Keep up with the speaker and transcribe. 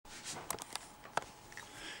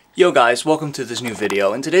Yo guys, welcome to this new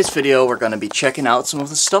video. In today's video we're going to be checking out some of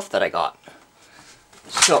the stuff that I got.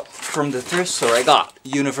 So, from the thrift store I got a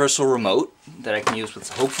universal remote that I can use with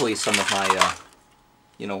hopefully some of my,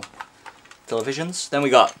 televisions. Then we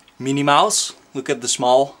got Minnie Mouse, look at the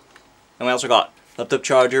small. And we also got laptop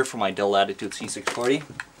charger for my Dell Latitude C640.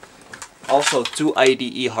 Also 2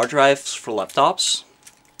 IDE hard drives for laptops.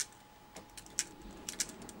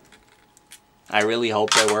 I really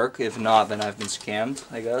hope they work. If not, then I've been scammed,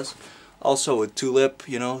 I guess. Also a tulip,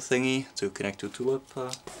 thingy to connect two tulip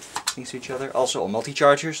things to each other. Also a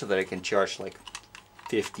multi-charger so that I can charge like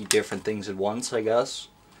 50 different things at once, I guess.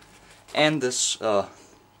 And this AV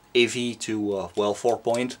to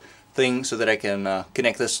 4-point thing so that I can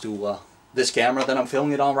connect this to this camera that I'm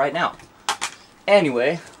filming it on right now.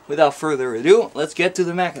 Anyway, without further ado, let's get to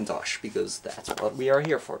the Macintosh because that's what we are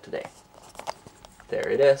here for today. There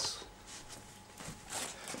it is.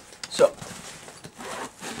 So,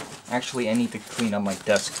 actually I need to clean up my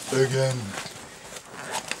desk again.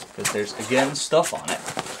 Because there's again stuff on it.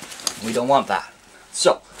 We don't want that.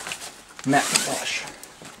 So, Macintosh.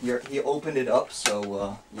 He opened it up,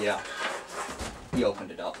 so yeah. He opened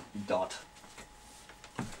it up. Got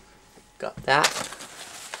that.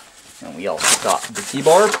 And we also got the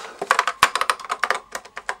keyboard.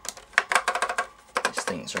 These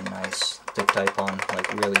things are nice to type on,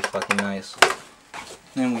 like really fucking nice.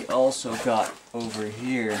 Then we also got over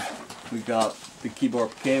here, we got the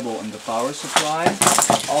keyboard cable and the power supply.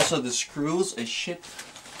 Also the screws, a shit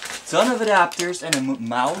ton of adapters, and a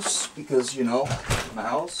mouse, because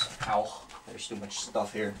mouse. Ow, there's too much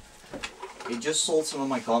stuff here. He just sold some of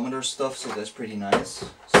my Commodore stuff, so that's pretty nice.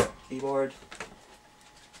 So, keyboard.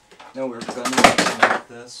 Now we're gonna connect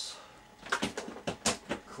this.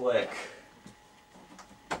 Click.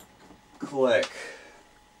 Click.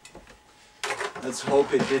 Let's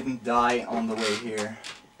hope it didn't die on the way here.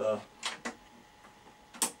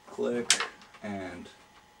 Click and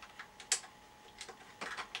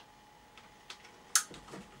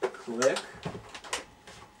click.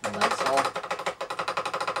 And that's all.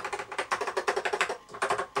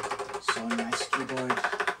 So nice keyboard.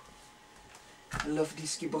 I love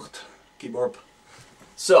this keyboard.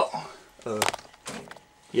 So,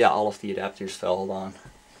 yeah, all of the adapters fell. Hold on.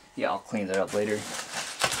 Yeah, I'll clean that up later.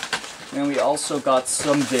 And we also got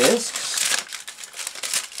some discs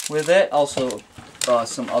with it. Also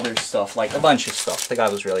some other stuff, like a bunch of stuff. The guy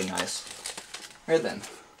was really nice. Right then,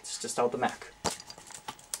 let's just out the Mac.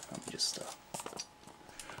 Let me just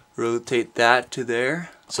rotate that to there.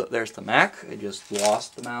 So there's the Mac. I just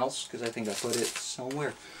lost the mouse because I think I put it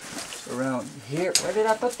somewhere around here. Where did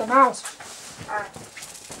I put the mouse?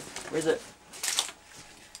 Where's it?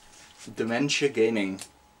 Dementia Gaming.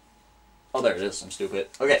 Oh, there it is. I'm stupid.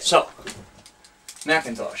 Okay, so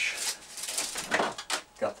Macintosh.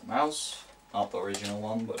 Got the mouse. Not the original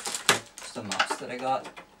one, but it's the mouse that I got.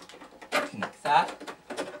 Connect that.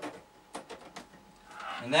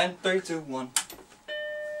 And then 3, 2, 1.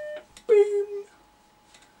 Boom.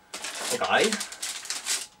 Okay.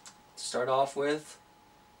 Start off with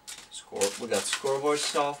we got scoreboard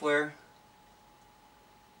software.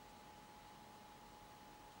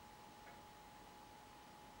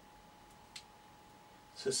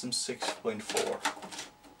 System 6.4.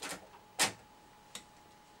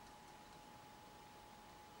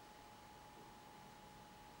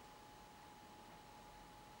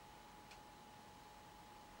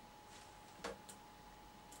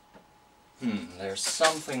 There's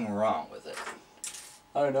something wrong with it.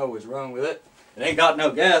 I don't know what's wrong with it. It ain't got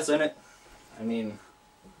no gas in it. I mean,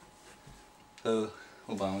 hold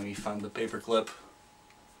on, let me find the paper clip.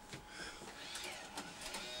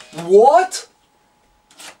 What?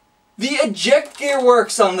 The eject gear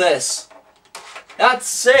works on this! That's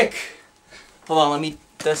sick! Hold on, let me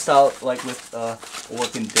test out like with a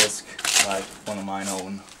working disc, like one of mine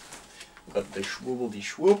own. Got the schwooble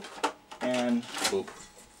schwoop and boop.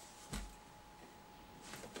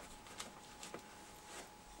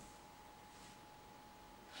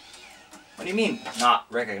 What do you mean, not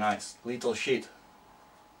recognized? Lethal sheet.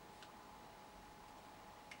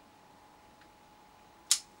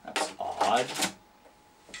 That's odd.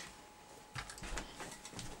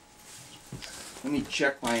 Let me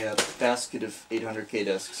check my basket of 800K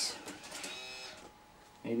discs.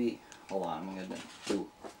 Maybe, hold on, I'm gonna do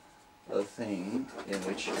a thing in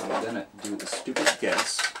which I'm gonna do a stupid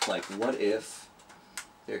guess, like what if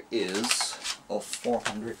there is a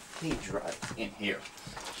 400K drive in here?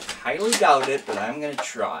 Highly doubt it, but I'm gonna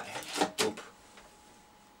try. Oop.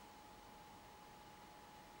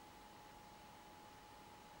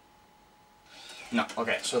 No,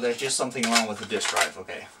 okay, so there's just something wrong with the disk drive,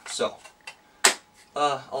 okay. So,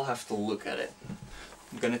 I'll have to look at it.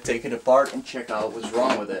 I'm gonna take it apart and check out what's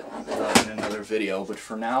wrong with it in another video. But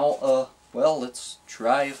for now, well, let's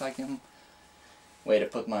try if I can. Wait, I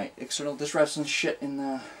put my external disk drives and shit in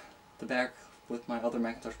the back with my other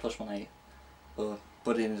Macintosh Plus when I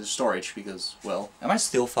put it into storage because, well, am I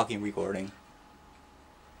still fucking recording?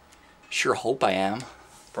 Sure hope I am.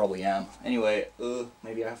 Probably am. Anyway,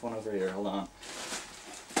 maybe I have one over here. Hold on.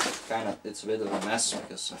 It's a bit of a mess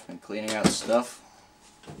because I've been cleaning out stuff.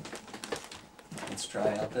 Let's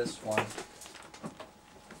try out this one.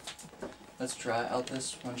 Let's try out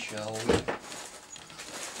this one, shall we?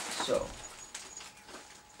 So,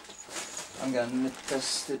 I'm gonna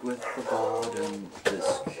test it with the bottom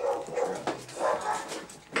disk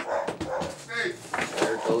drive. Hey.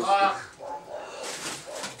 There it goes.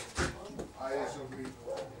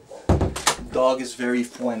 Dog is very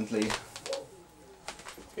friendly.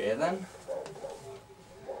 Okay then,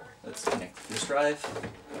 let's connect this drive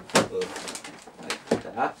like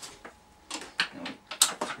that. Then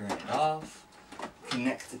we turn it off,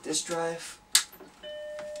 connect the disk drive,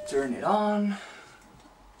 turn it on.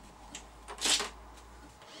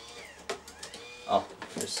 Oh,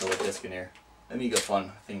 there's still a disk in here. Amiga Fun,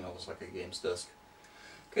 I think that was like a games disk.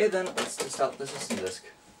 Okay then, let's test out the system disk.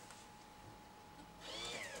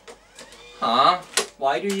 Huh?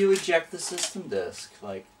 Why do you eject the system disk?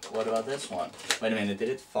 Like, what about this one? Wait a minute, did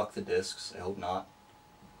it fuck the disks? I hope not.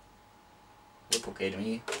 Look okay to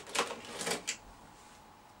me.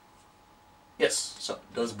 Yes, so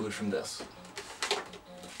it does boot from this.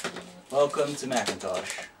 Welcome to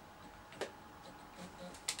Macintosh.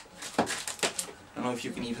 I don't know if you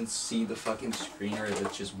can even see the fucking screen or if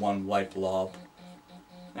it's just one white blob.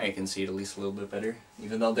 Now you can see it at least a little bit better,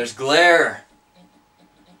 even though there's glare!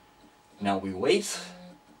 Now we wait.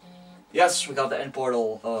 Yes, we got the end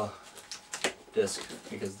portal disk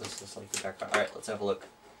because this is like the background. Alright, let's have a look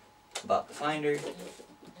about the Finder.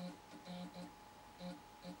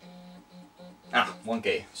 Ah,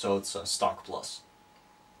 1K, so it's stock plus.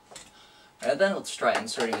 And then let's try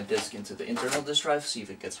inserting a disk into the internal disk drive, see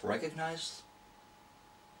if it gets recognized.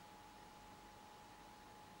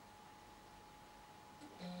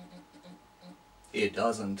 It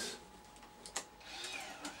doesn't.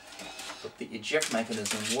 But the eject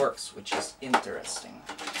mechanism works, which is interesting.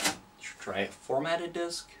 Should try a formatted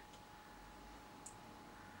disk.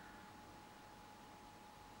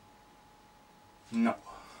 No.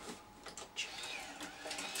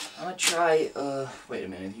 I'm gonna try, wait a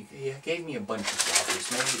minute, he gave me a bunch of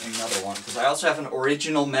floppies, maybe another one, because I also have an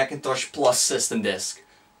original Macintosh Plus system disk.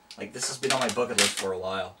 Like, this has been on my bucket list for a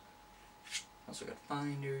while. Also got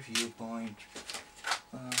Finder, Viewpoint.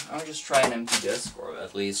 I'm gonna just try an empty disk, or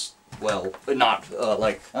at least, well, not,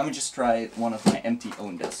 like, I'm gonna just try one of my empty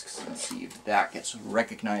own disks and see if that gets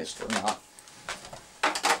recognized or not.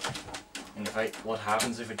 And if what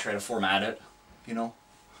happens if I try to format it, you know?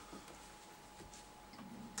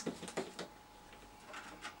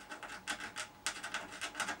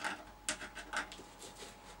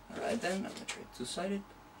 Alright then, I'm gonna try two-sided.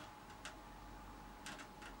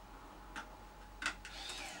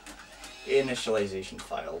 Initialization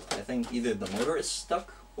failed. I think either the motor is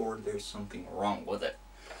stuck or there's something wrong with it.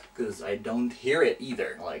 Because I don't hear it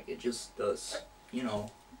either. Like, it just does, you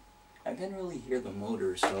know. I can't really hear the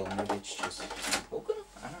motor, so maybe it's just broken?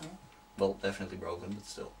 I don't know. Well, definitely broken, but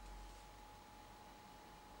still.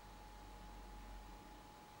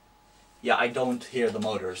 Yeah, I don't hear the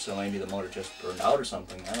motor, so maybe the motor just burned out or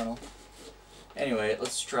something. I don't know. Anyway,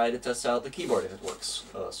 let's try to test out the keyboard if it works.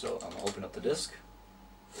 So I'm gonna open up the disk.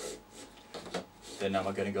 Then I'm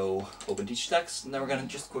gonna go open teach text, and then we're gonna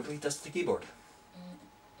just quickly test the keyboard.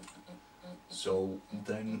 So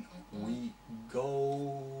then we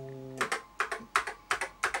go.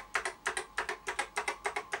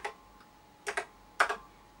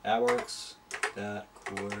 That works. That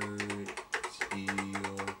QWERTY.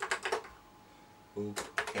 Oop,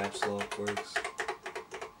 caps lock works.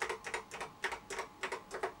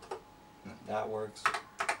 And that works.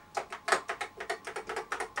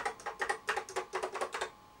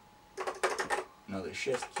 Another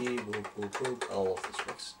shift key, boop, boop, boop, all of this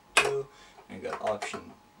works too. And we got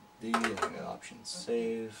option D, and we got option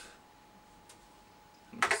save.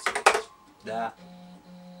 And just select that.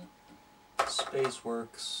 Space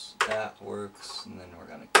works, that works, and then we're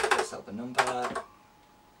gonna test out the numpad.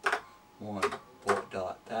 1,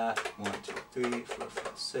 dot that, 1, 2, 3, 4,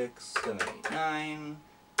 5, 6, 7, 8, 9.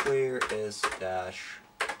 Clear is dash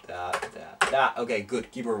that. Okay,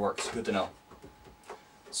 good. Keyboard works. Good to know.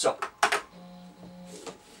 So,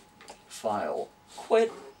 file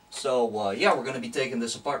quit, So yeah, we're gonna be taking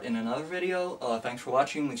this apart in another video. Thanks for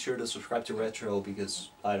watching. Make sure to subscribe to Retro because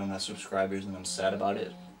I don't have subscribers and I'm sad about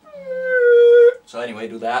it. So anyway,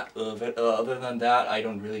 do that. Other than that, I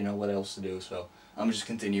don't really know what else to do. So I'm just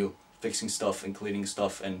continue fixing stuff and cleaning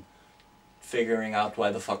stuff and figuring out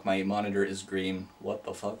why the fuck my monitor is green. What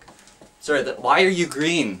the fuck? Sorry, why are you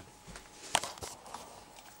green?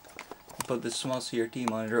 Put this small CRT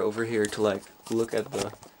monitor over here to like look at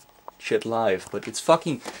the shit live, but it's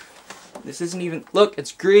fucking, this isn't even, look,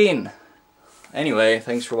 it's green. Anyway,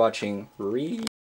 thanks for watching.